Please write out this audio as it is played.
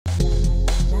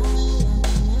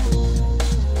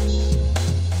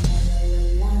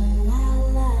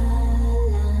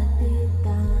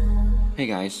Hey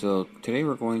guys, so today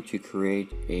we're going to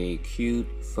create a cute,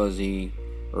 fuzzy,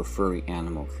 or furry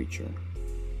animal creature.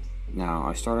 Now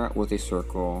I start out with a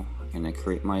circle and I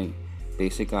create my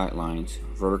basic guidelines,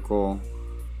 vertical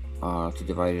to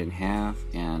divide it in half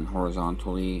and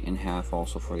horizontally in half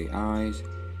also for the eyes,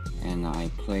 and I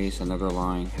place another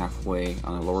line halfway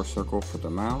on the lower circle for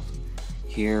the mouth.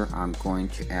 Here I'm going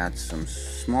to add some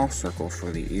small circles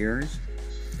for the ears,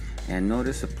 and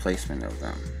notice the placement of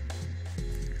them.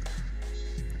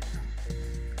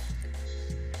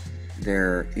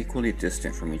 They're equally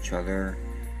distant from each other,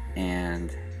 and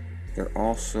they're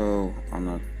also on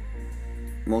the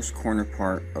most corner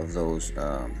part of those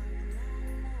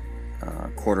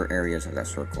quarter areas of that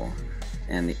circle.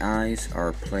 And the eyes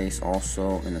are placed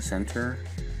also in the center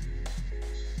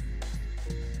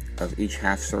of each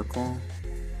half circle,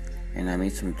 and I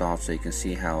made some dots so you can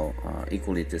see how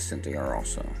equally distant they are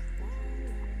also.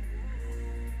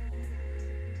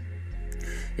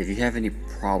 If you have any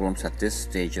problems at this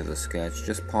stage of the sketch,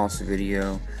 just pause the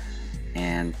video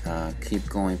and keep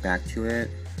going back to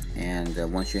it, and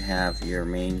once you have your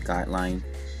main guideline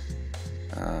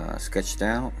sketched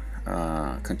out,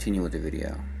 continue with the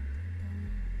video.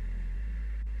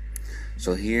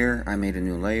 So here I made a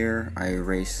new layer. I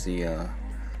erased the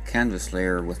canvas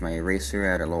layer with my eraser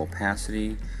at a low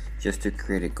opacity just to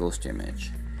create a ghost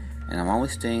image, and I'm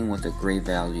always staying with the gray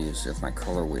values of my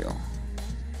color wheel.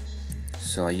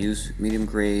 So I use medium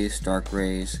grays, dark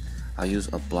grays. I'll use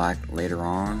a black later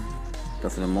on, but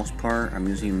for the most part I'm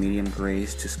using medium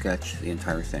grays to sketch the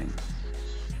entire thing.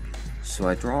 So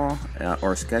I draw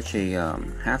or sketch a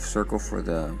half circle for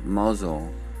the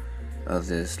muzzle of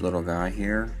this little guy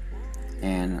here,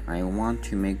 and I want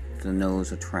to make the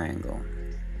nose a triangle.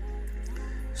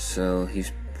 So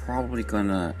he's probably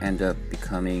gonna end up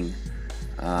becoming,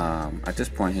 at this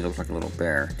point he looks like a little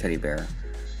bear, teddy bear,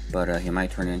 but he might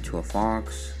turn into a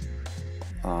fox,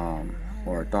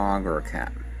 or a dog, or a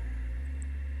cat.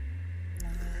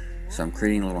 So I'm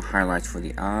creating little highlights for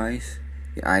the eyes.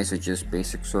 The eyes are just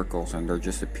basic circles, and they're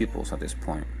just the pupils at this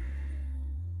point.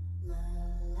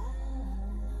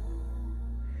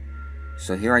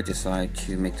 So here I decide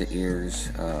to make the ears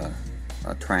a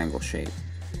triangle shape,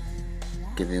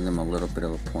 giving them a little bit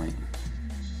of a point.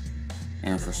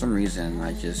 And for some reason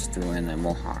I just threw in a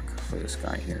mohawk for this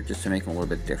guy here, just to make him a little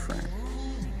bit different.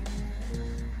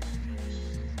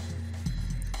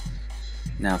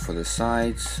 Now for the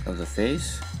sides of the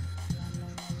face,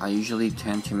 I usually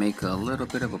tend to make a little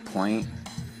bit of a point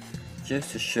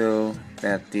just to show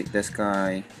that this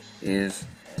guy is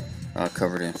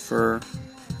covered in fur.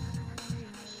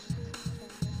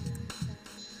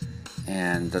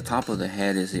 And the top of the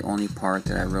head is the only part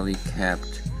that I really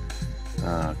kept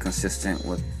consistent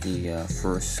with the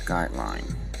first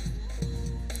guideline.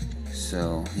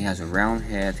 So he has a round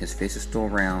head, his face is still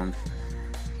round,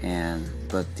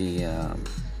 but the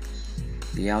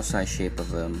outside shape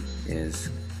of him is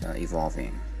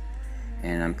evolving.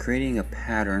 And I'm creating a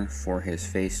pattern for his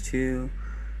face too,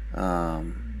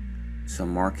 some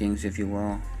markings if you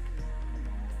will.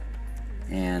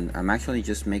 And I'm actually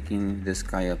just making this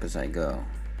guy up as I go.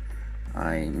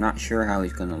 I'm not sure how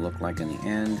he's going to look like in the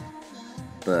end,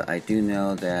 but I do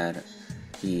know that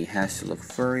he has to look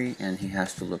furry and he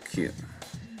has to look cute.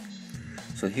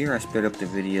 So here I sped up the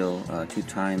video 2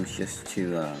 times just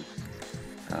to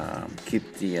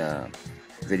keep the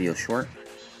video short.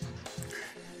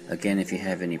 Again, if you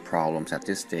have any problems at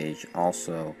this stage,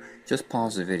 also just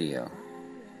pause the video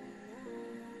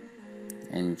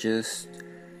and just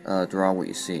draw what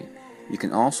you see. You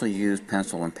can also use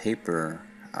pencil and paper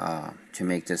to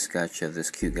make this sketch of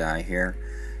this cute guy here.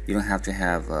 You don't have to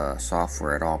have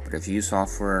software at all, but if you use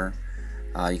software,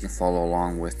 you can follow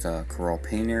along with Corel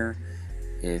Painter.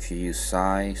 If you use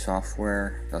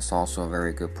software, that's also a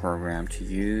very good program to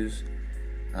use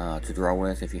to draw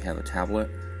with if you have a tablet.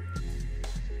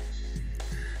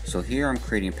 So here I'm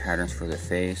creating patterns for the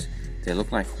face. They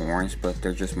look like horns, but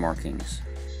they're just markings.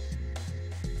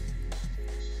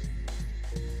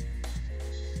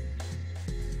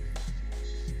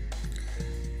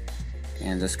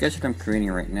 And the sketch that I'm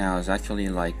creating right now is actually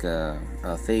like a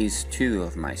phase 2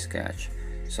 of my sketch.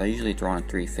 So I usually draw in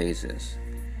 3 phases.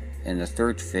 In the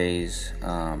 3rd phase,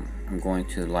 I'm going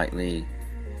to lightly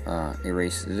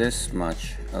erase this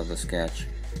much of the sketch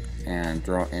and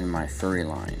draw in my furry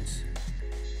lines.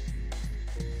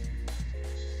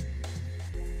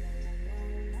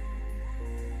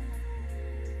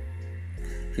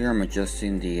 Here I'm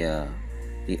adjusting the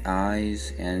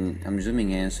eyes, and I'm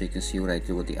zooming in so you can see what I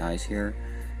do with the eyes here.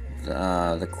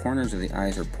 The corners of the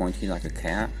eyes are pointy like a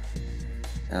cat.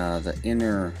 The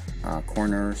inner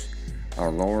corners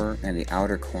are lower and the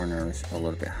outer corners a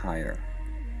little bit higher.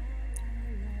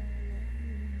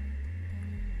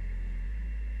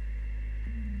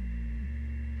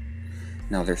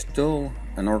 Now there's still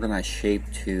an organized shape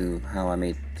to how I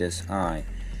made this eye.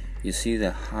 You see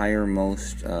the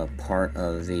highermost part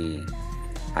of the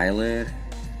eyelid,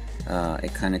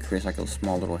 it kind of creates like a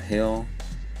small little hill.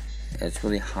 It's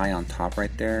really high on top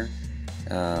right there.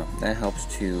 That helps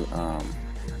to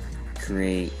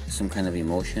create some kind of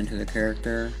emotion to the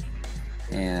character,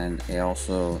 and it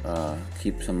also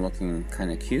keeps them looking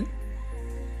kind of cute.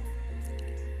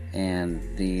 And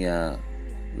the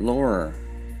lower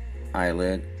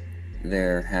eyelid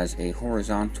there has a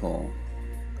horizontal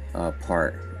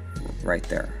part right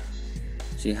there.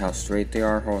 See how straight they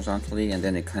are horizontally, and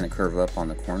then they kind of curve up on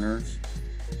the corners.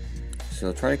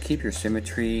 So try to keep your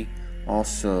symmetry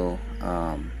also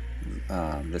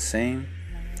the same.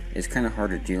 It's kind of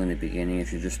hard to do in the beginning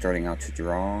if you're just starting out to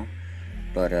draw,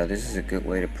 but this is a good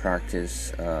way to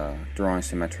practice drawing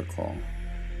symmetrical,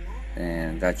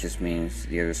 and that just means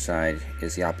the other side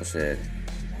is the opposite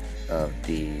of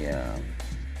the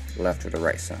left or the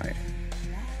right side.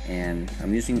 And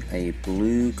I'm using a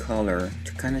blue color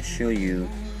to kind of show you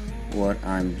what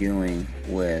I'm doing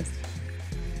with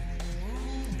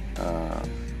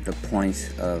the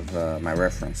points of my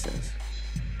references.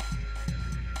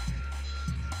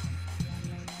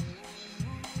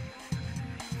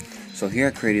 So here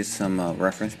I created some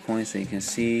reference points so you can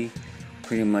see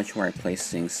pretty much where I place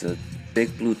things. The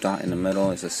big blue dot in the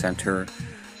middle is the center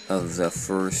of the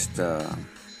first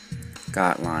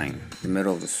guideline, the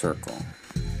middle of the circle.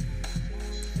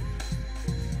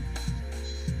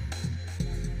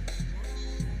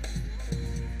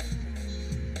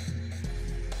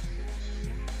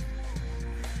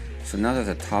 So now that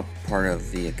the top part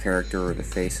of the character or the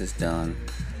face is done,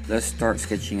 let's start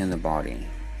sketching in the body.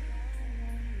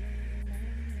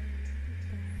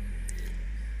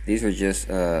 These are just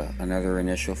another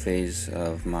initial phase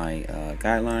of my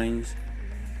guidelines.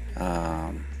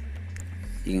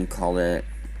 You can call it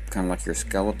kind of like your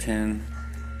skeleton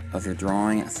of your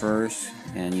drawing at first,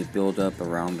 and you build up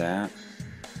around that.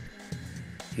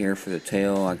 Here for the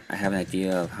tail, I have an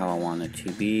idea of how I want it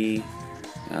to be,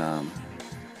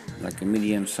 like a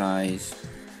medium-sized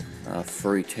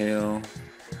furry tail.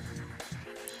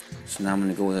 So now I'm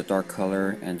going to go with a dark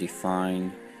color and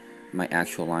define my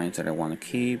actual lines that I want to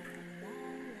keep.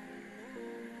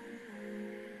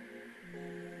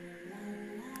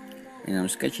 And I'm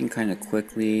sketching kind of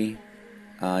quickly,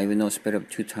 even though it's sped up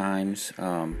 2 times.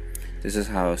 This is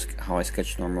how I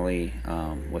sketch normally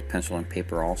with pencil and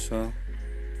paper also.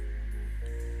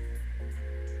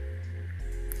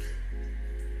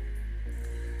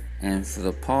 And for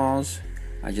the paws,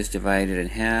 I just divide it in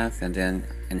half and then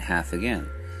in half again,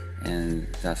 and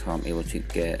that's how I'm able to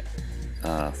get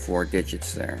 4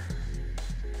 digits there.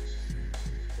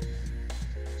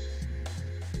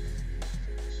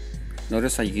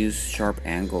 Notice I use sharp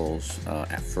angles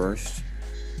at first.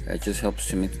 It just helps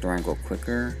to make the drawing go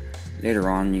quicker. Later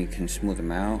on you can smooth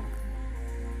them out.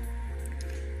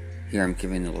 Here I'm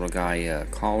giving the little guy a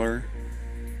collar,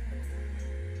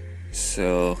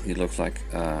 so he looks like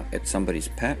it's somebody's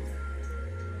pet.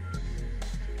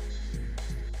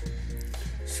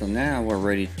 So now we're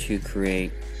ready to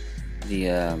create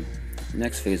the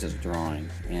next phase of the drawing,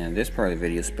 and this part of the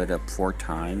video sped up 4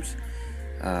 times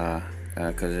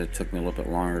because it took me a little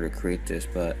bit longer to create this.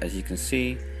 But as you can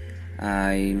see,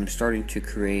 I'm starting to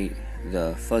create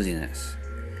the fuzziness,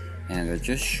 and they're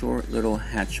just short little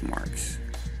hatch marks.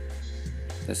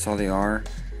 That's all they are,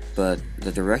 but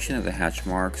the direction of the hatch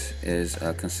marks is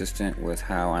consistent with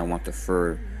how I want the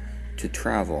fur to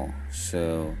travel,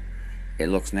 so it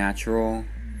looks natural.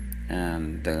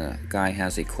 And the guy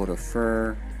has a coat of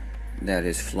fur that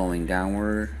is flowing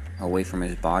downward away from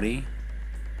his body.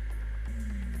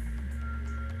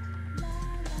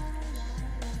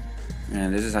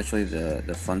 And this is actually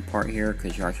the fun part here,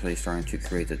 because you're actually starting to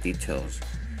create the details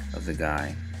of the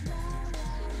guy.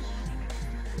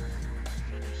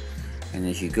 And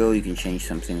as you go, you can change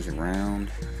some things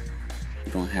around.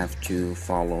 You don't have to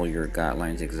follow your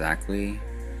guidelines exactly.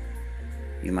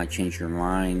 You might change your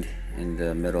mind in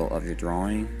the middle of your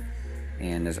drawing,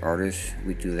 and as artists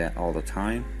we do that all the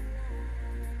time.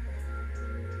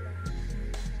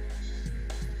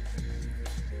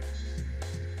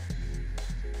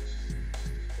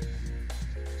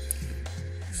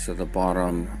 So the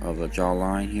bottom of the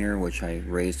jawline here, which I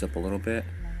raised up a little bit.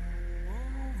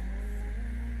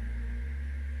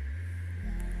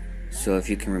 So if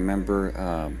you can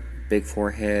remember, big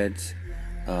foreheads,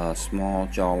 small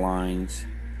jawlines,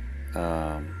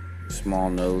 small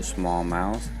nose, small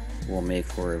mouth. will make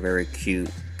for a very cute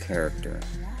character.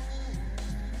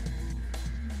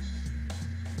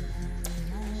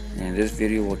 And this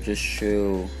video will just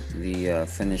show the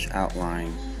finished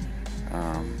outline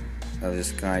of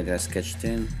this guy that I sketched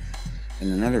in.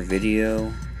 In another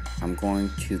video, I'm going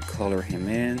to color him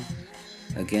in,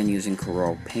 again using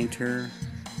Corel Painter.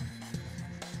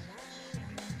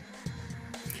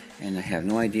 And I have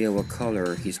no idea what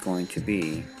color he's going to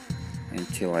be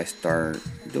until I start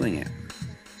doing it.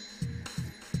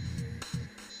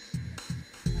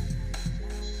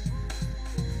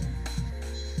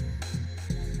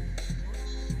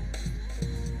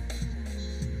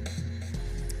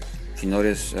 If you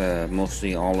notice,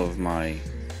 mostly all of my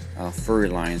furry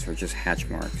lines are just hatch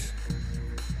marks.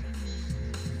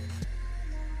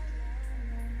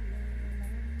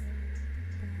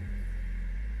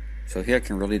 So here I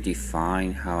can really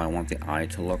define how I want the eye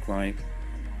to look like,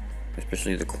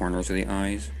 especially the corners of the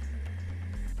eyes.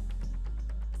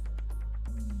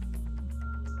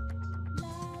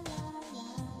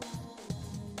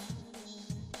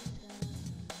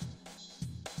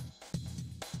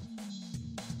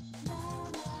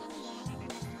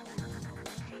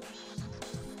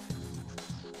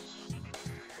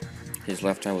 His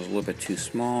left eye was a little bit too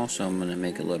small, so I'm going to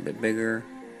make it a little bit bigger.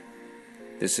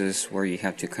 This is where you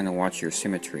have to kind of watch your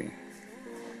symmetry.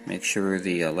 Make sure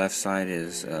the left side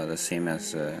is the same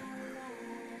as the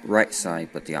right side,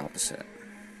 but the opposite.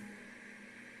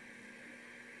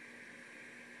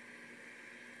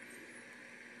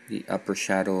 The upper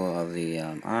shadow of the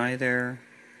eye there.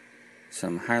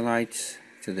 Some highlights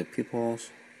to the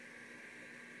pupils.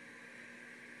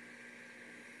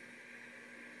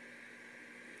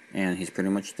 And he's pretty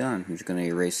much done. I'm just going to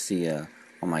erase the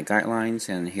all my guidelines,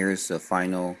 and here's the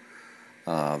final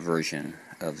version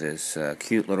of this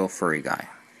cute little furry guy.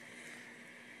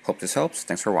 Hope this helps.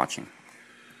 Thanks for watching.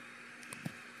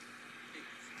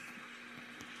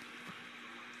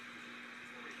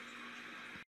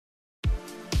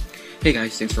 Hey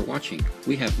guys, thanks for watching.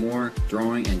 We have more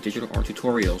drawing and digital art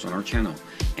tutorials on our channel,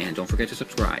 and don't forget to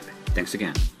subscribe. Thanks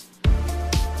again.